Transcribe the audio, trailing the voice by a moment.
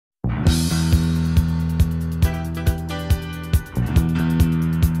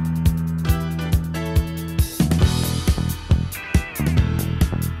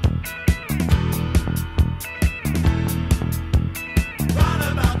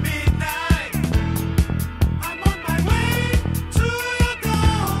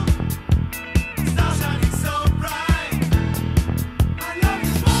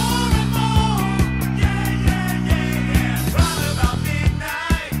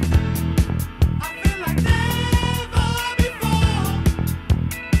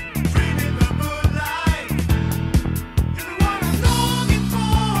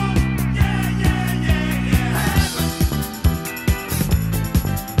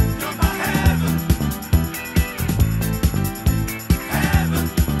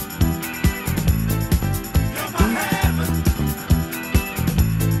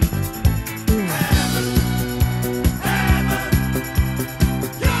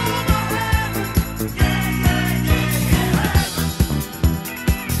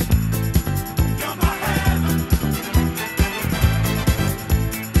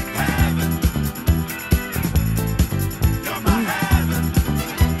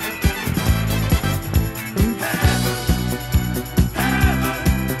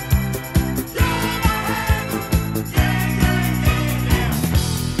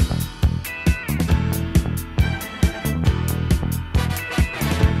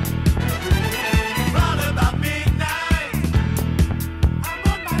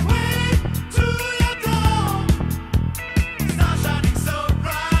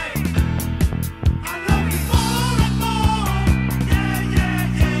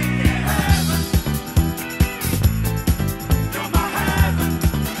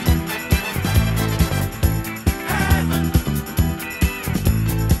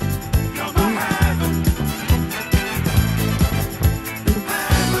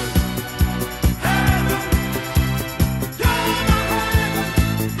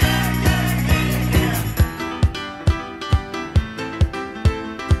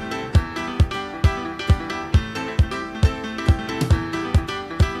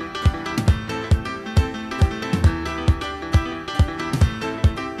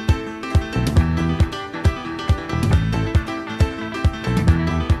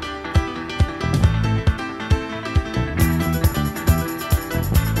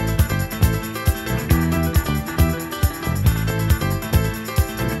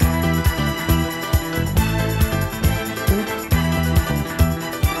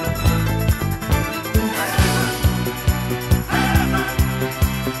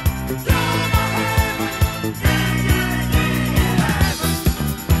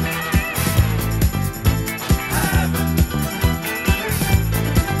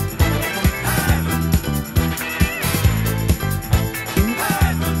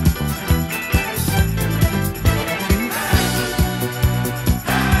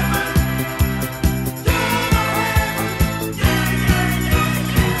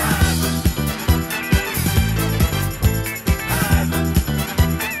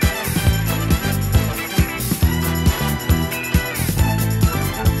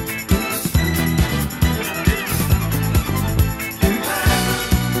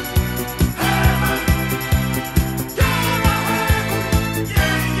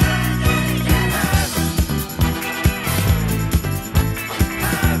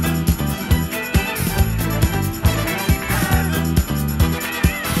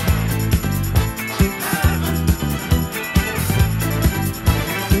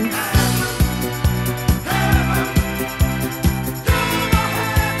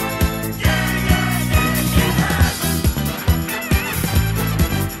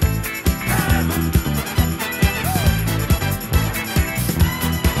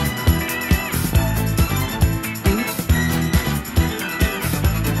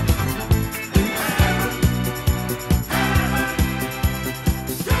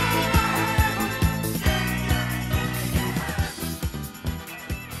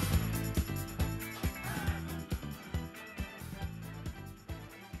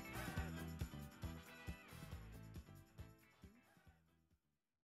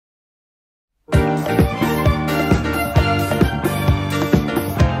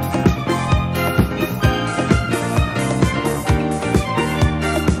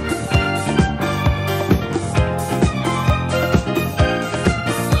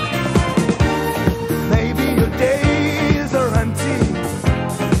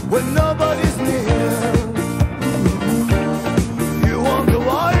when nobody's near. You wonder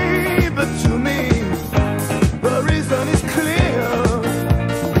why, but to me the reason is clear.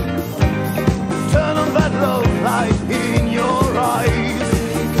 Turn on that love light in your eyes,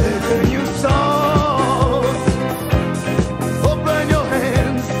 take a new song. Open your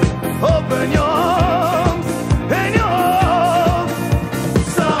hands, open your arms, and your arms.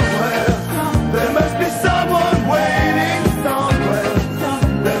 Somewhere there must be someone waiting. Somewhere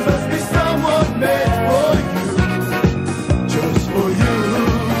there must be someone made for you, just for you.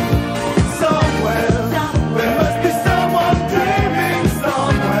 Somewhere there must be someone dreaming.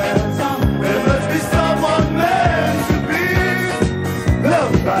 Somewhere there must be someone meant to be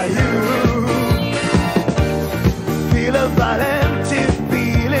loved by you. Feel of that empty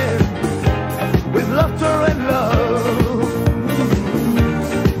feeling with laughter and love.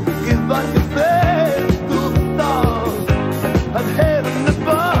 Give back your faith to the stars and heaven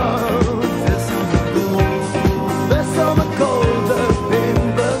above. There's some gold up in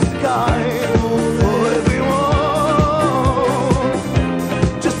the sky for everyone.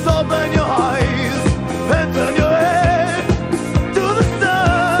 Just open your eyes and turn your head to the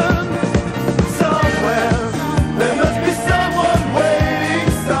sun.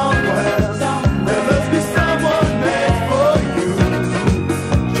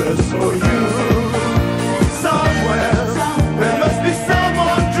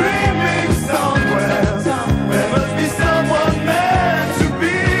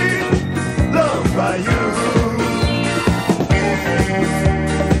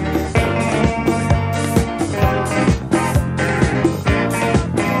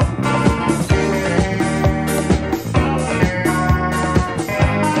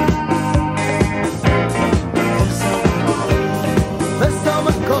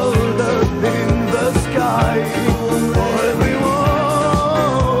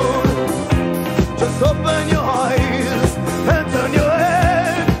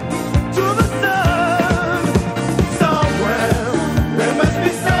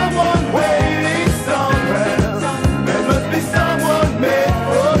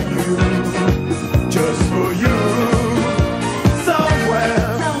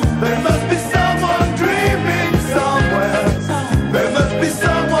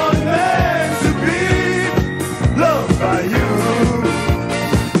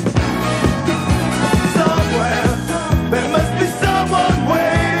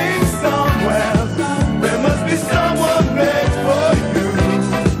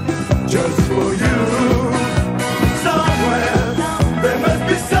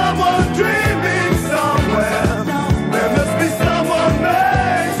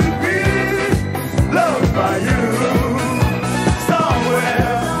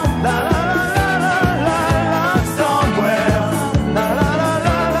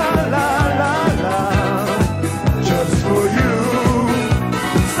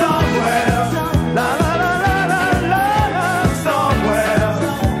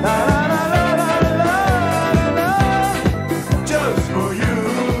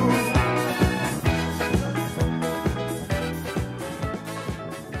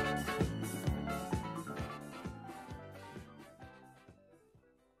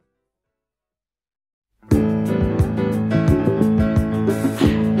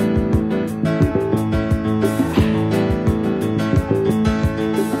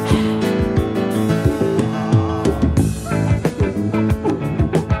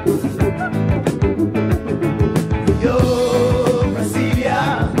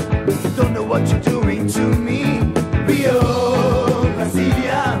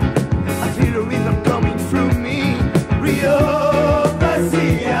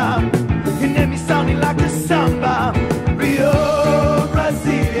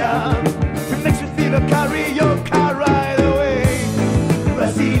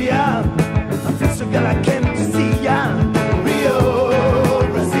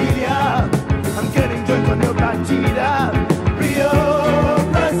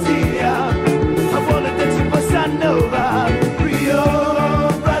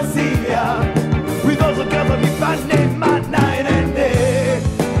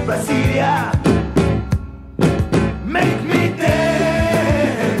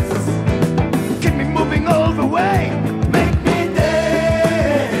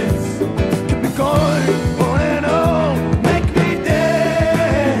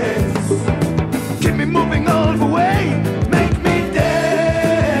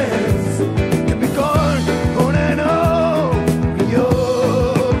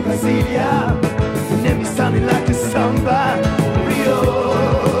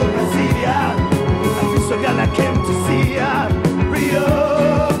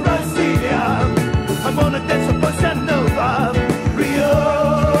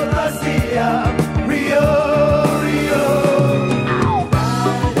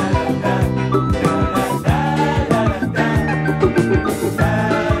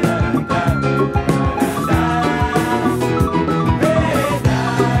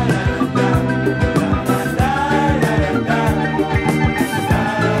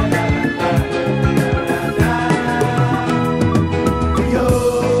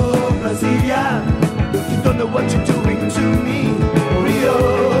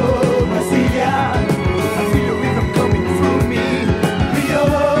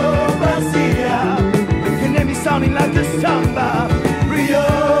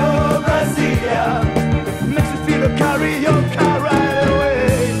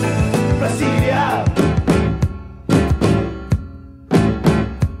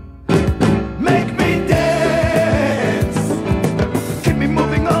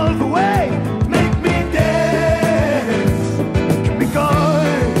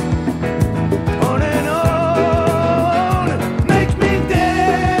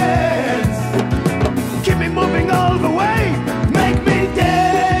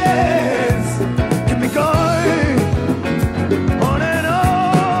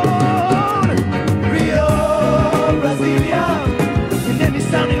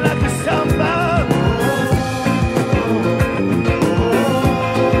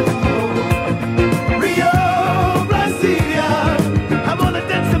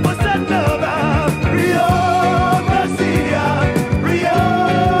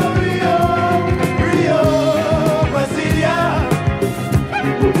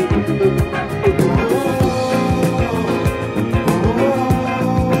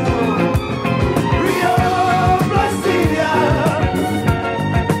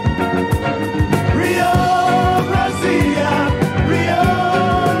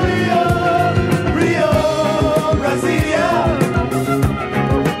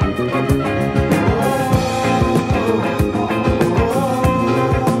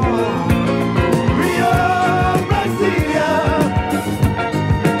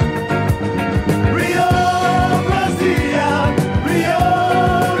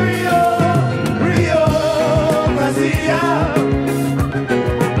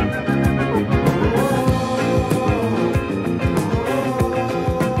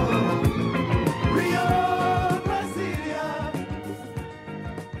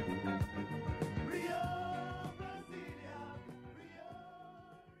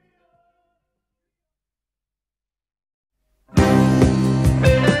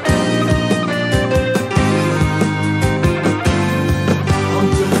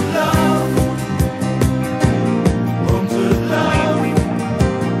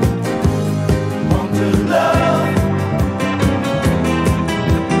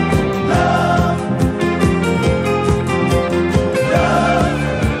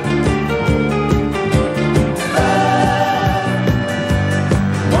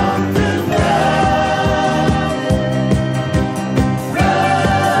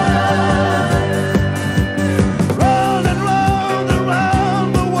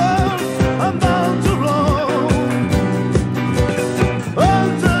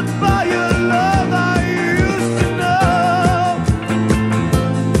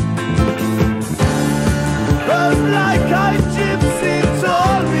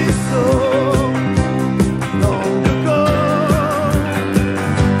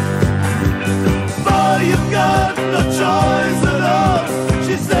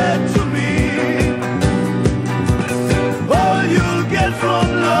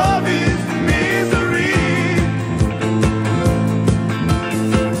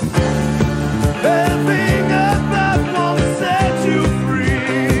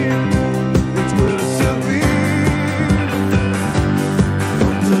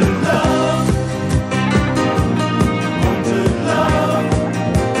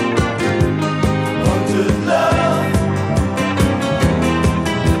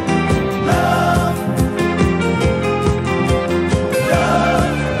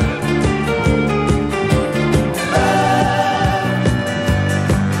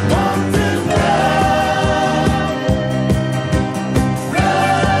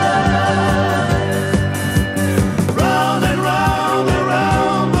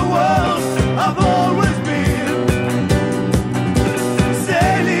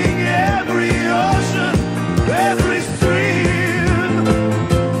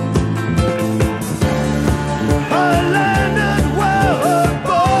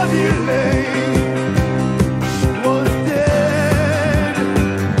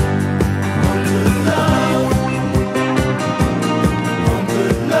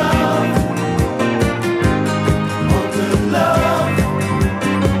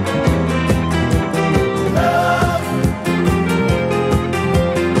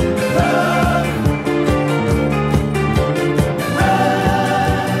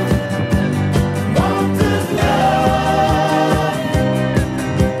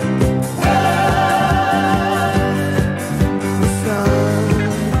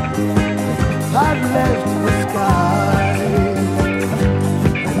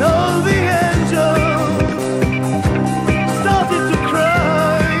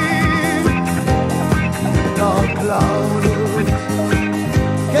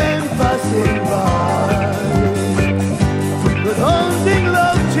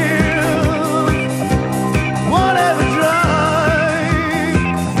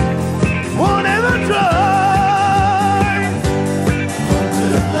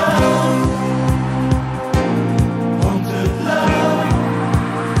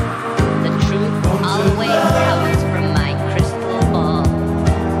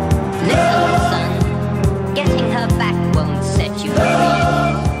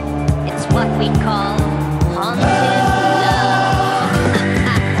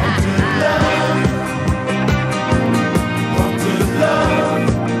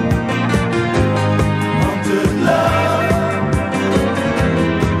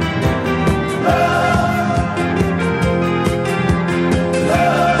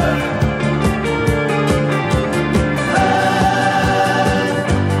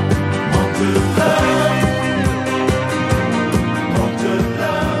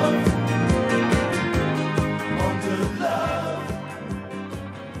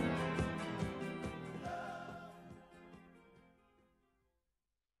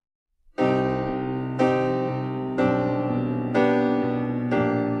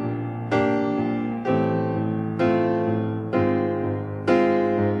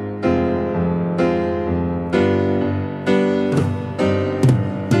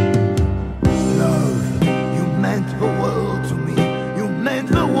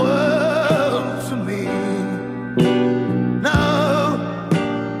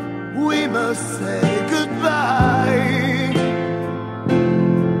 must say goodbye.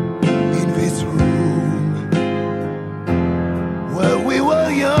 In this room where we were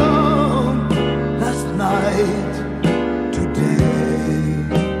young last night, today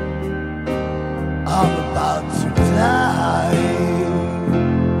I'm about to die.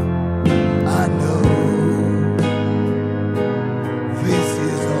 I know this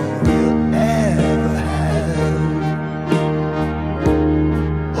is all we'll ever have,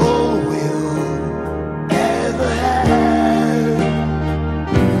 all we'll ever have.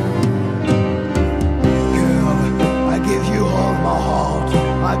 Girl, I give you all my heart,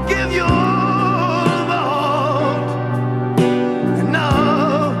 I give you all my heart, and now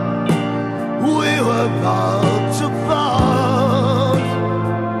we're about to part.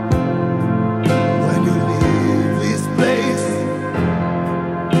 When you leave this place,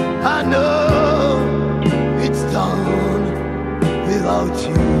 I know it's done without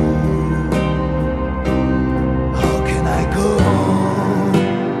you. How can I go on?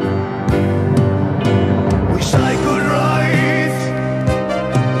 Wish I could write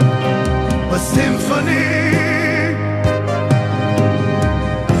a symphony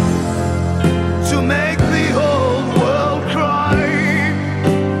to make the whole world cry.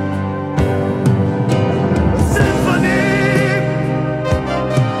 A symphony,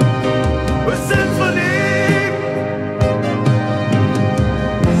 a symphony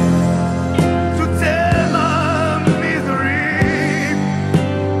to tell my misery.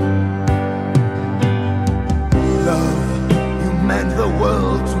 Love, you meant the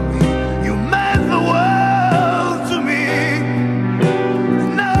world to me. You meant the world to me.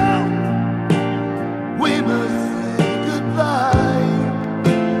 And now we must say goodbye.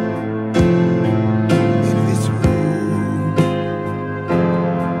 In this room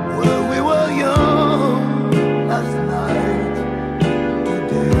where we were young last night,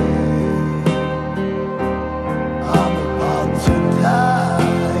 today I'm about to die.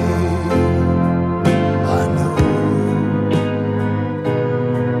 I know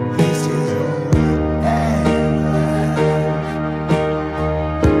this is all we ever have,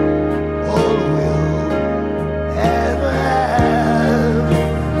 all we'll ever have.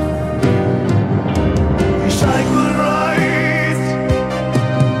 Wish I could write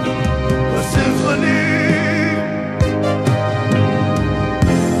a symphony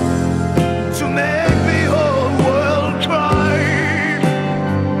to make the whole world cry.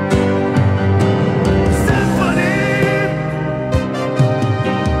 A symphony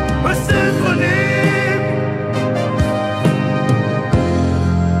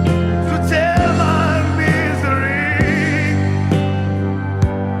to tell my misery.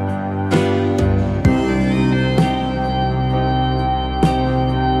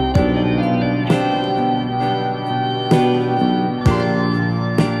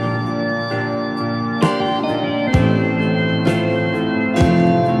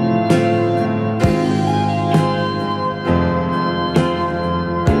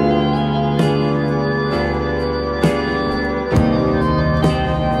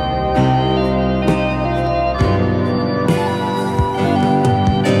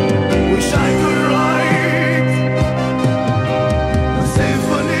 Wish I could write a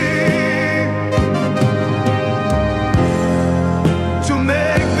symphony to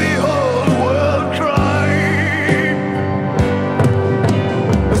make the whole world cry.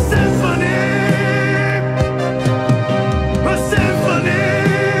 A symphony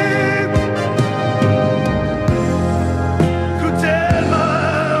to tell my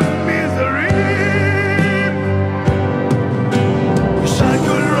misery. Wish I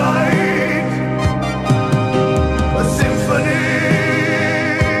could write a symphony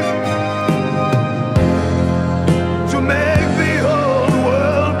to make the whole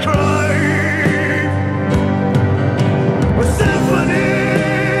world cry. A symphony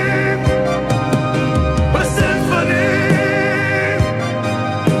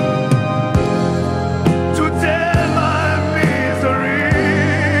to tell my misery.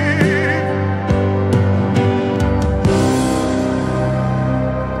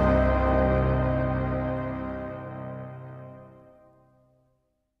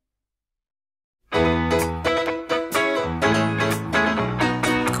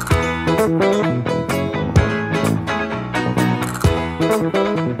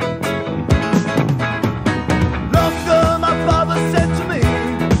 Long ago my father said to me,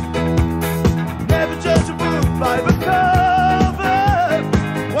 never judge a book by the cover.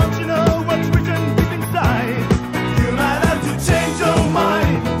 Once you know what's written deep inside, you might have to change your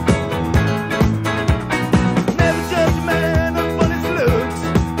mind. Never judge a man upon his looks.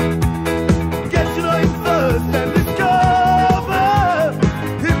 Get to know him first and discover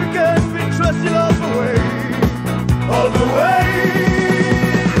if you can be trusted.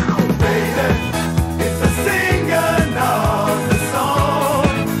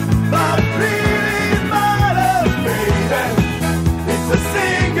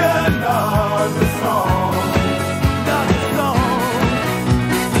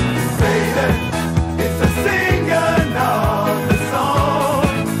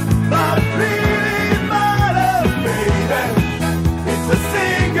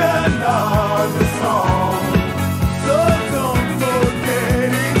 another song. So don't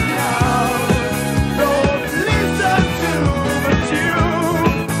forget it now. Don't listen to the tune.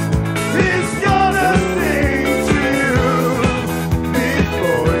 He's gonna sing to you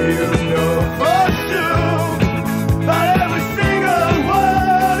before you know for sure. But every single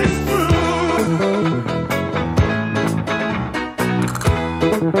word is true.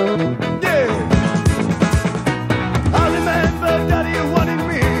 Yeah. I remember Daddy wanting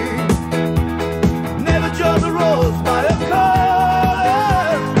me. Never judge the rose by a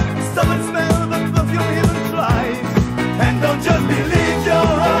color. Stop and smell the perfume even twice. And don't just believe your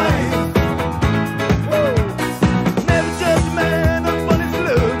eyes. Woo. Never judge a man upon his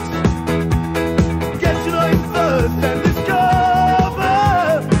looks. Get to know him first and discover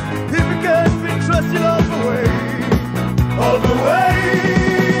if you can't be trusted all the way. All the way.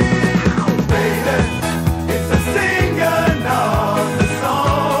 Baby, it's a singer, not a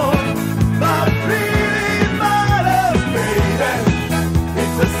song. But really matters, baby.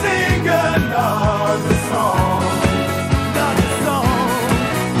 It's a singer, not a song. Not a song.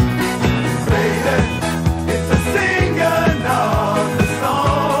 Baby, it's a singer, not a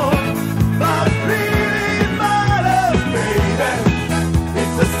song. But really matters, baby.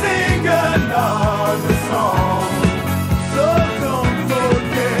 It's a singer, not a song. So don't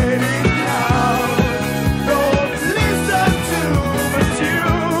forget it now. Don't listen to the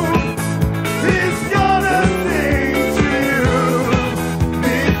tune. He's gonna sing to you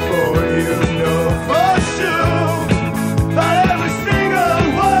before you know for sure. But every single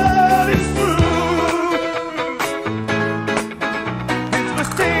word is true. It's my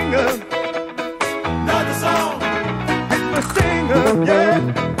singer, not the song. It's my singer, yeah,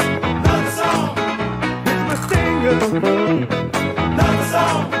 not the song. It's my singer, not the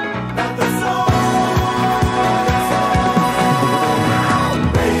song, not the song.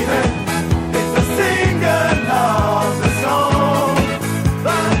 Baby, it's a singer, not the song.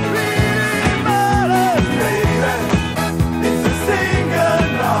 That really matters, baby. It's a singer,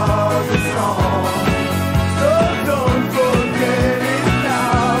 not the song. So don't forget it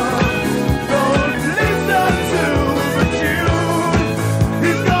now.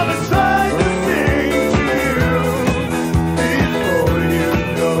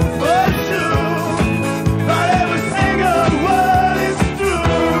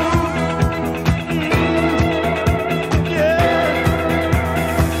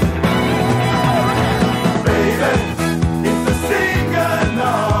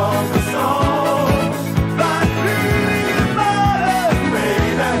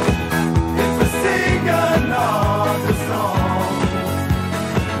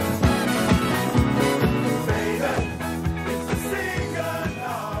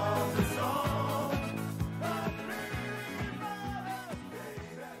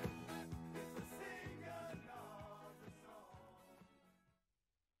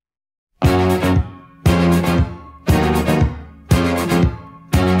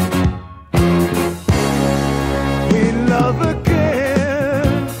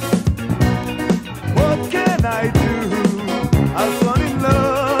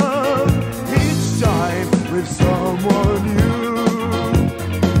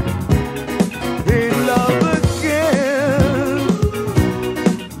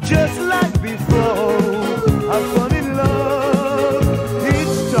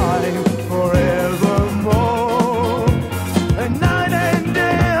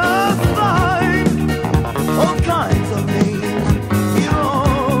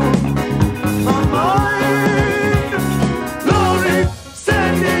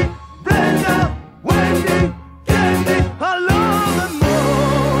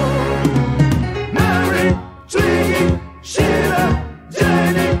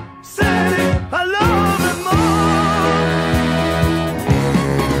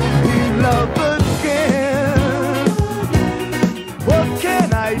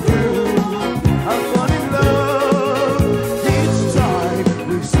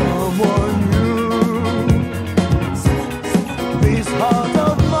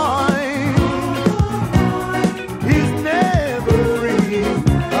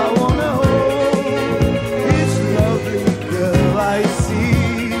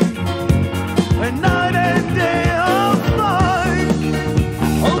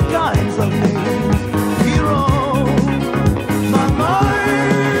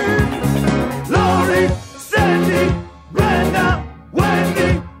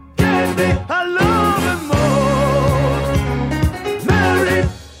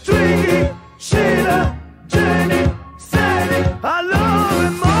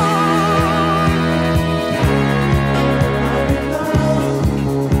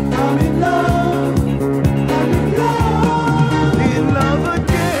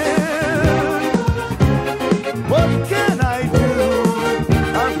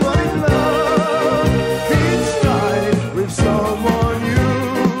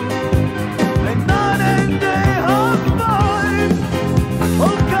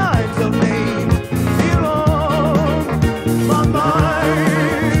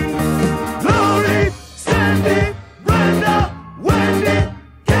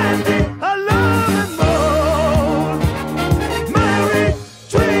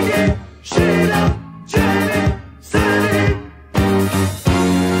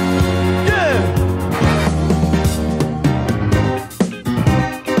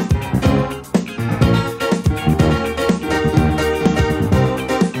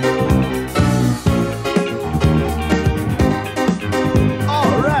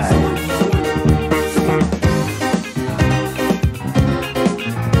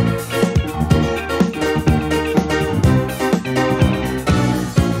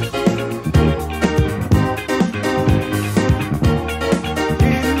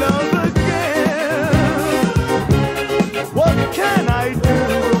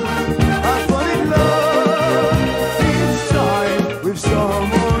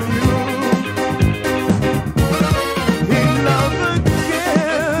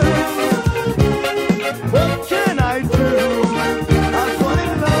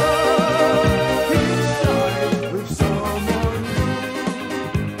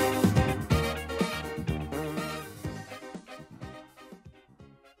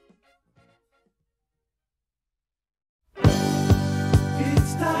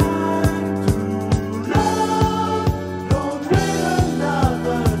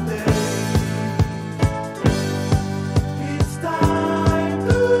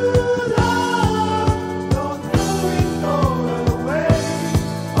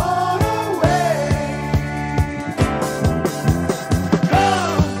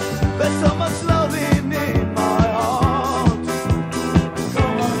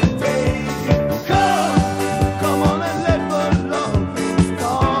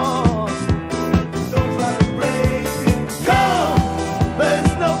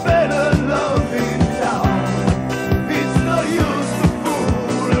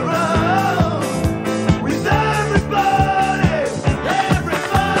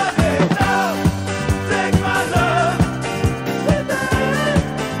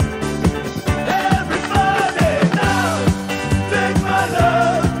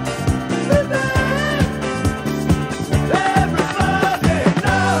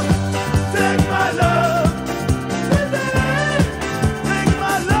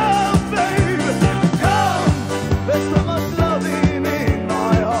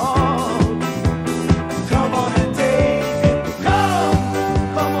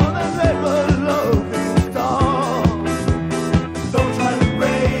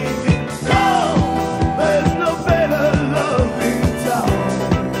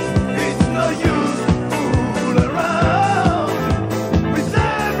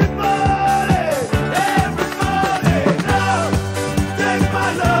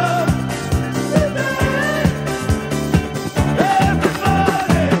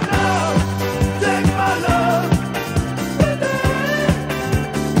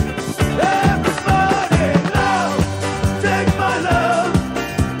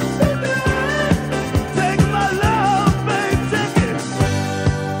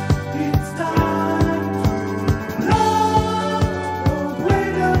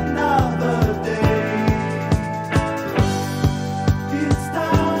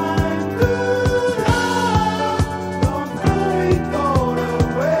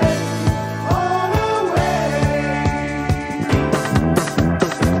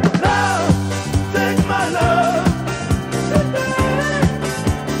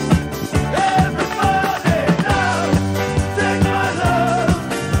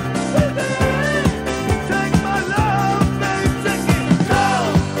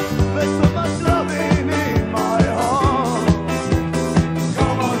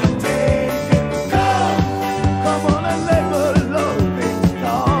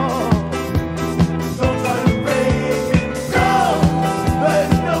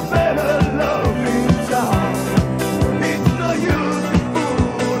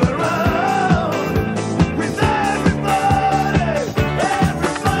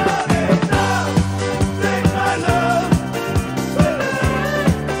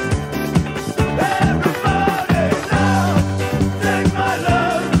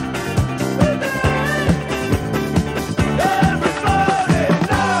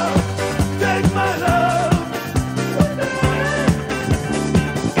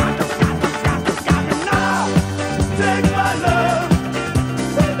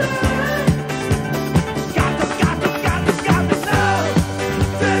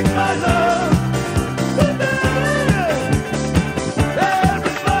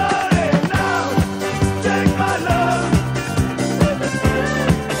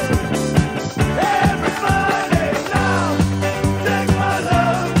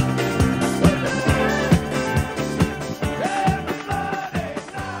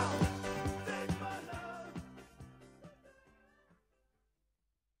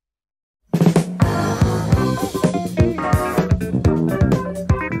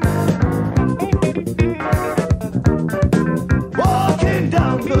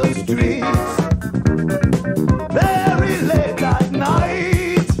 streets, very late at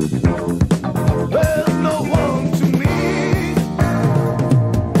night. There's no one to meet.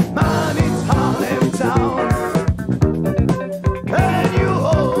 Man, it's Harlem town, and you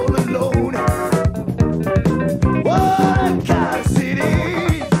all alone. What a cat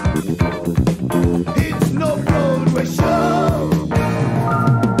city! It's no Broadway show.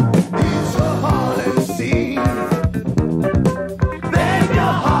 It's a Harlem scene. Babe,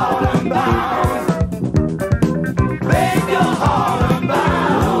 you're Harlem bound. Babe, you're Harlem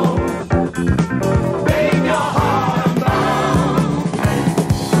bound. Babe, you're Harlem bound.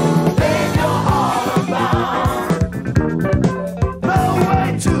 Babe, you're Harlem bound. No way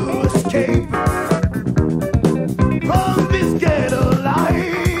to escape from this ghetto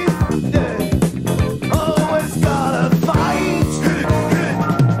life. Yeah. Always gotta fight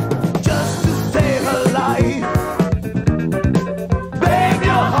just to stay alive. Babe,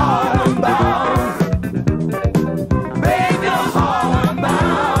 you're Harlem bound.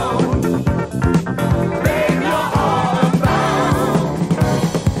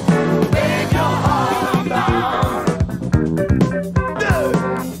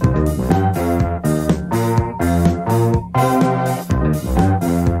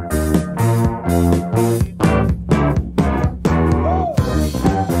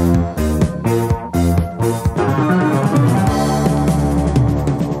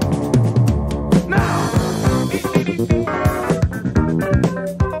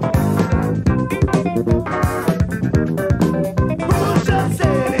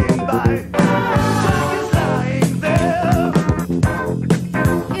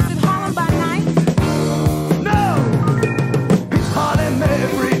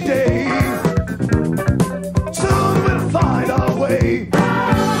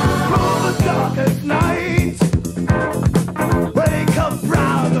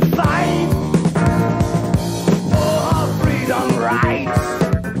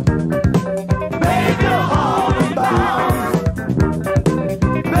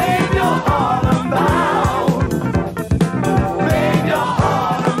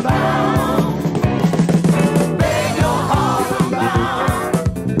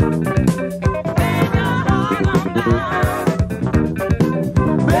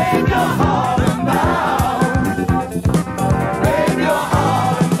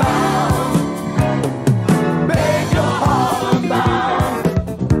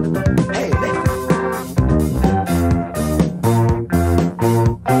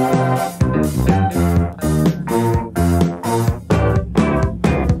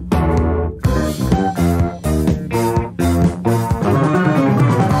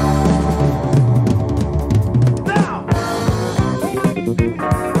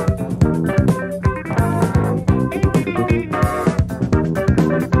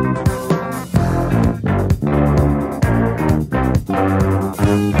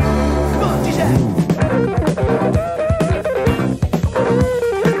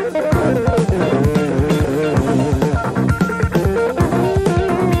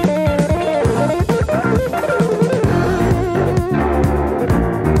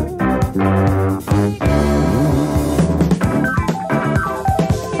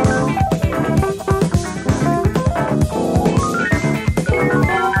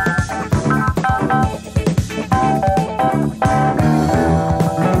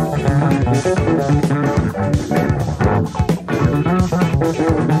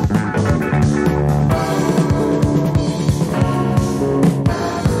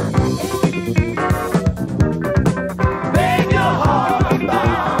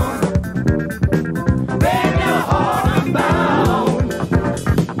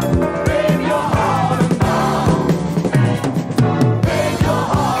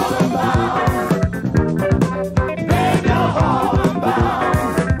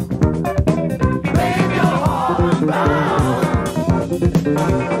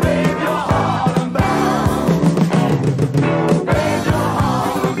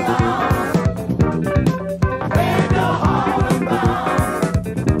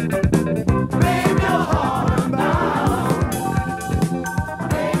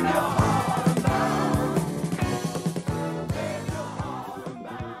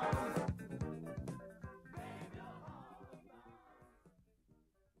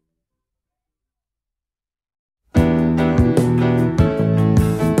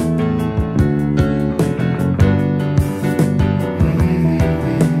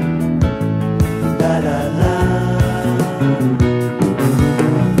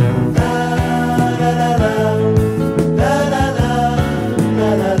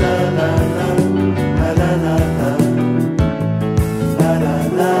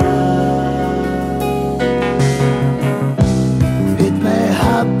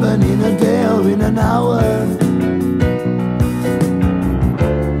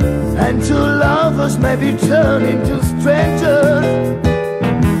 maybe turn into strangers,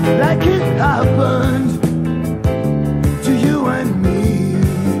 like it happened to you and me.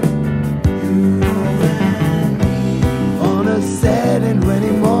 On a sad and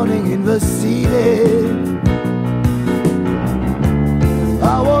rainy morning in the city,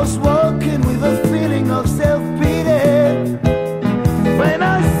 I was walking with a feeling of self-pity when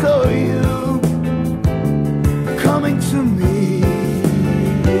I saw you coming to me.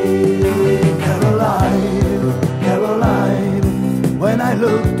 Caroline, Caroline, when I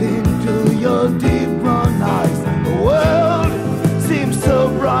looked into your deep brown eyes, the world seemed so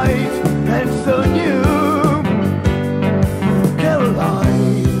bright and so new.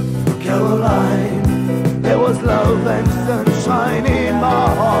 Caroline, Caroline, there was love and sunshine in my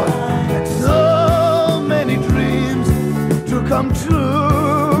heart, and so many dreams to come true.